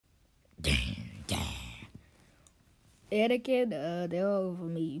Anakin, they're all over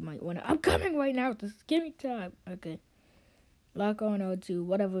me. You might wanna. I'm coming right now. Just give me time. Okay. Lock on O2.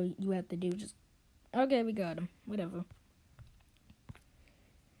 Whatever you have to do. Just. Okay, we got him. Whatever.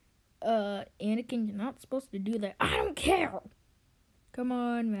 Anakin, you're not supposed to do that. I don't care. Come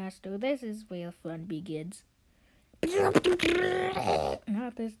on, Master. This is where the fun begins.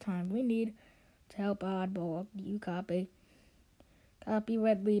 Not this time. We need to help Oddball. You copy. Copy,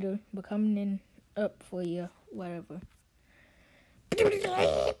 Red Leader. We're coming in up for you. Whatever.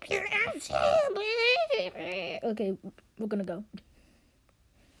 Okay, we're gonna go.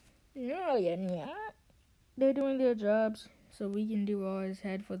 Yeah. They're doing their jobs, so we can do ours.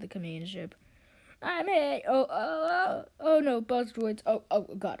 Head for the command ship. I'm it. Oh no, buzz droids. Oh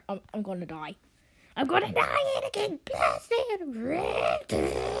God, I'm gonna die. I'm gonna die, Anakin. Blasted.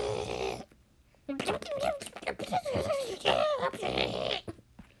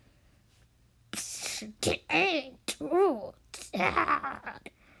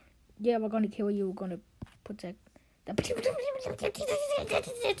 Yeah, we're gonna kill you. We're gonna protect. Drop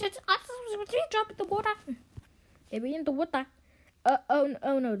in the water. Maybe in the water.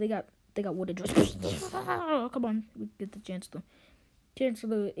 Oh no, they got water droids. Oh, come on, we get the Chancellor.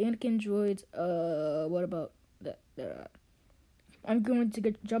 Chancellor, Anakin droids. What about that? I'm going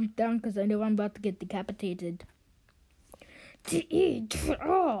to jump down because I know I'm about to get decapitated.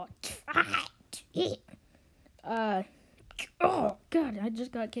 Oh God, I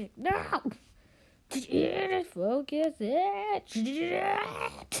just got kicked. No. Focus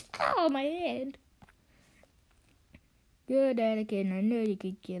it. Oh, my hand. Good, Anakin. I know you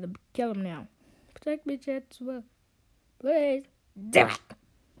could kill him. Kill him now. Protect me, Chancellor. Please. Do it.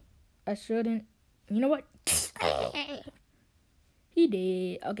 I shouldn't. You know what? He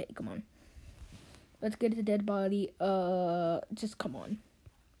did. Okay, come on. Let's get his dead body. Just come on.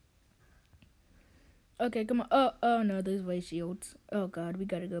 Okay, come on. Oh no, there's way shields. Oh God, we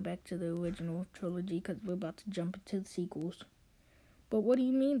gotta go back to the original trilogy because we're about to jump into the sequels. But what do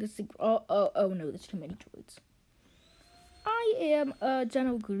you mean the sequel? Oh no, there's too many droids. I am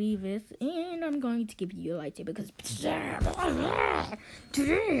General Grievous, and I'm going to give you a lightsaber because.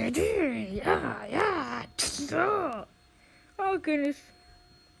 Oh goodness,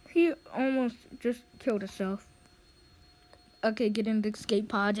 he almost just killed himself. Okay, get in the escape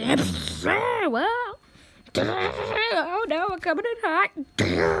pod. Well. Oh no, we're coming in hot.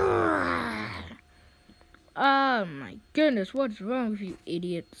 Oh my goodness, what's wrong with you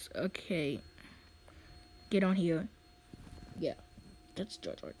idiots? Okay. Get on here. Yeah. That's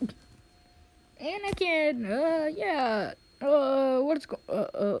Jar Jar. Anakin, yeah.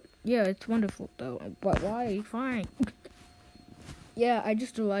 Yeah, it's wonderful though. But why? Fine. Yeah, I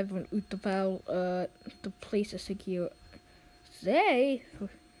just arrived on Utapau. The place is secure. Safe?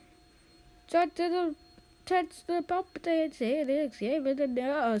 Touch the Palpatine, say this,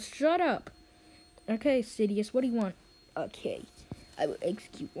 shut up. Okay, Sidious, what do you want? Okay, I will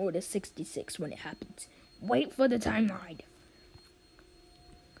execute Order 66 when it happens. Wait for the timeline.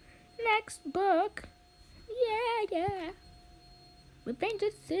 Next book. Yeah. Revenge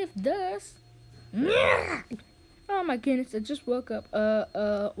of Sith does. Oh my goodness, I just woke up.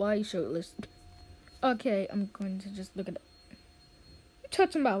 Why are you shirtless? Okay, I'm going to just look at it. You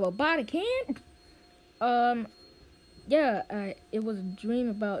touching my robotic hand? Yeah, it was a dream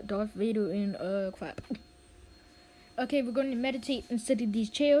about Darth Vader and, crap. Okay, we're going to meditate and sit in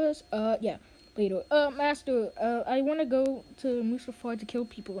these chairs. Yeah, later. Master, I want to go to Mustafar to kill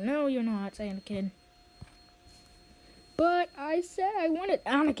people. No, you're not, Anakin. But I said I wanted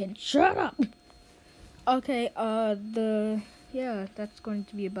Anakin. Shut up! Okay, yeah, that's going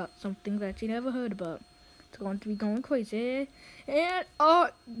to be about something that you never heard about. It's going to be going crazy. And,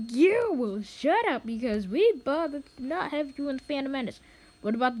 you will shut up because we bothered to not have you in the Phantom Menace.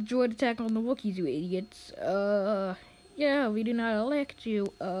 What about the droid attack on the Wookiees, you idiots? Yeah, we do not elect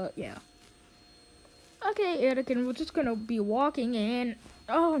you. Yeah. Okay, Anakin, we're just gonna be walking and...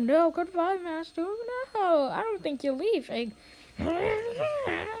 Oh, no, goodbye, Master. No, I don't think you're leaving.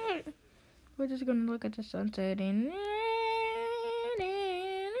 We're just gonna look at the sunset and...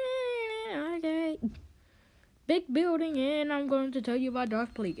 Okay. Big building, and I'm going to tell you about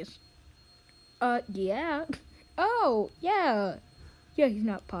Darth Plagueis. Yeah. Oh, yeah. Yeah, he's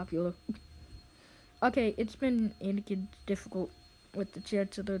not popular. Okay, it's been difficult with the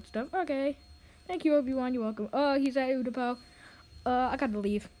Chancellor and stuff. Okay. Thank you, Obi-Wan. You're welcome. He's at Utapau. I gotta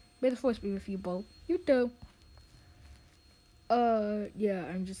leave. May the Force be with you, Bo. You too. Yeah,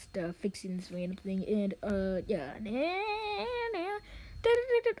 I'm just, fixing this random thing, and, yeah.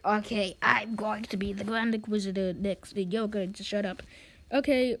 Okay, I'm going to be the Grand Inquisitor next, and you're going to shut up.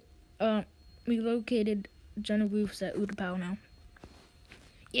 Okay, We located General Roofs at Utapau now.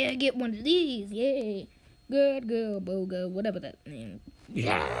 Yeah, get one of these. Yeah. Good girl, bogo, whatever that name.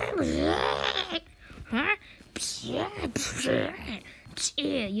 Huh?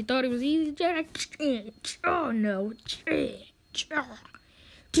 Yeah, you thought it was easy, Jack? Oh no.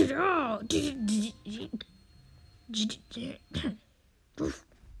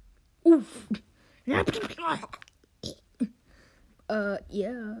 Oof.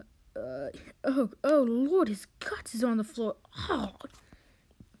 Yeah. Oh, Lord, his guts is on the floor. Oh.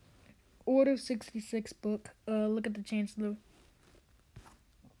 Order 66 book. Look at the Chancellor.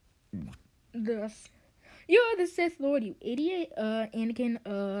 Thus. You're the Sith Lord, you idiot. Anakin,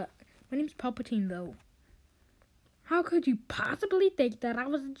 my name's Palpatine, though. How could you possibly think that I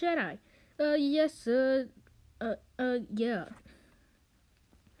was a Jedi? Yes, yeah.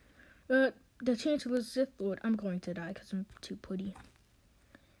 The Chancellor's Sith Lord. I'm going to die because I'm too pretty.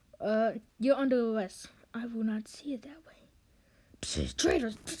 You're under arrest. I will not see it that way.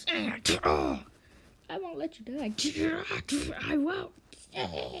 Traitors! I won't let you die. I won't.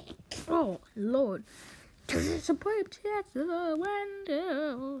 Oh, Lord. Supreme Chancellor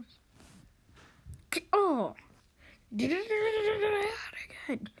Wendell. Oh. Again.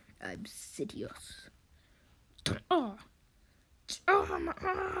 I'm Sidious. Oh. Oh my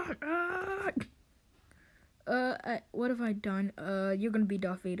God. What have I done? You're gonna be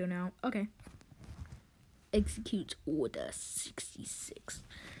Darth Vader now. Okay. Execute Order 66.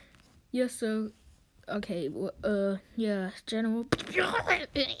 Yes, sir. Okay, well, yeah, General.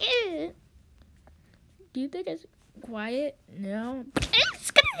 Do you think it's quiet? No.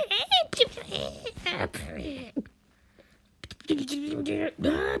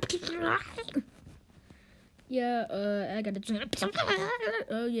 Yeah, I gotta.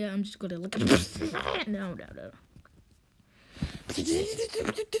 Oh yeah, I'm just gonna look at it. No.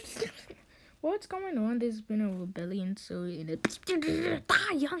 What's going on? There's been a rebellion, so in it.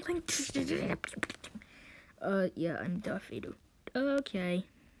 Die, youngling. Yeah, I'm Darth Vader. Okay.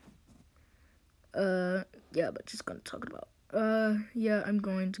 Yeah, but just gonna talk about. Yeah, I'm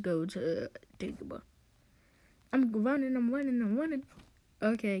going to go to Dagobah. I'm running.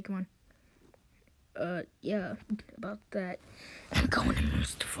 Okay, come on. Yeah, about that. I'm going to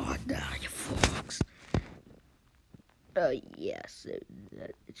Mustafar, you frogs. Yes,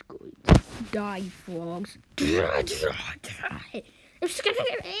 it's going to die, frogs.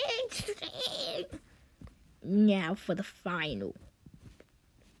 Now for the final.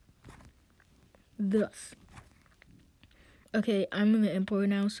 Thus. Okay, I'm the Emperor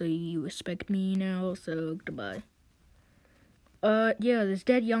now, so you respect me now, so goodbye. Yeah, there's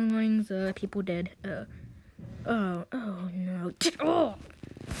dead younglings, people dead. Oh no. Oh!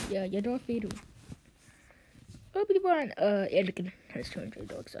 Yeah, you're Darth Vader. Obi-Wan, Anakin has turned to the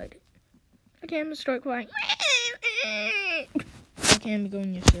dark side. Okay, I'm gonna start crying. Okay, I'm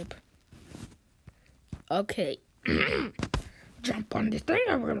going your ship. Okay. Jump on this thing,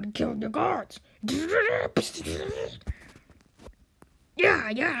 I'm gonna kill the guards.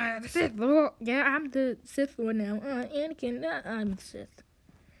 Yeah, the Sith Lord. Yeah, I'm the Sith Lord now. Anakin, I'm the Sith.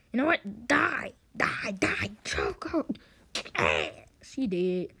 You know what? Die. Choke out. She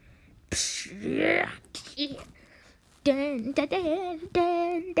did. Yeah. Dun.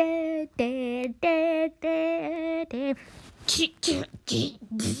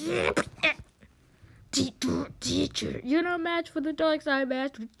 Teacher, you're no match for the dark side,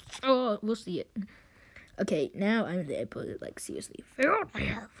 master. Oh, we'll see it. Okay, now I'm the Emperor, like, seriously. Yeah,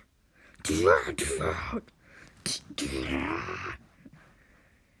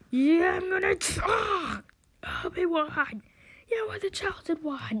 I'm gonna talk. Obi-Wan, you are the chosen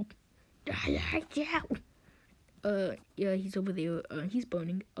one. Yeah. Yeah, he's over there. He's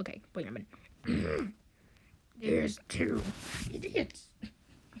burning. Okay, wait a minute. There's two idiots.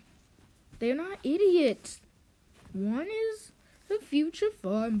 They're not idiots. One is a future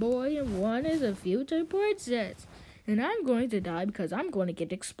farm boy and one is a future princess. And I'm going to die because I'm going to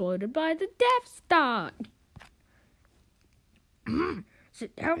get exploded by the Death Star.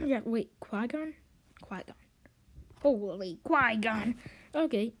 Sit down. Yeah, wait, Qui-Gon? Holy Qui-Gon.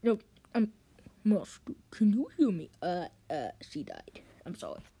 Okay, no, Master, can you hear me? She died. I'm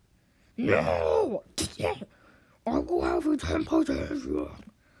sorry. No! I'll go out for temperature.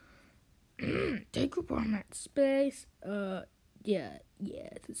 Take up on that space. Yeah,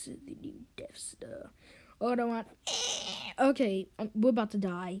 this is the new Death Star. Oh, I don't want. Okay, we're about to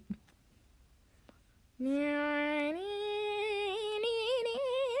die.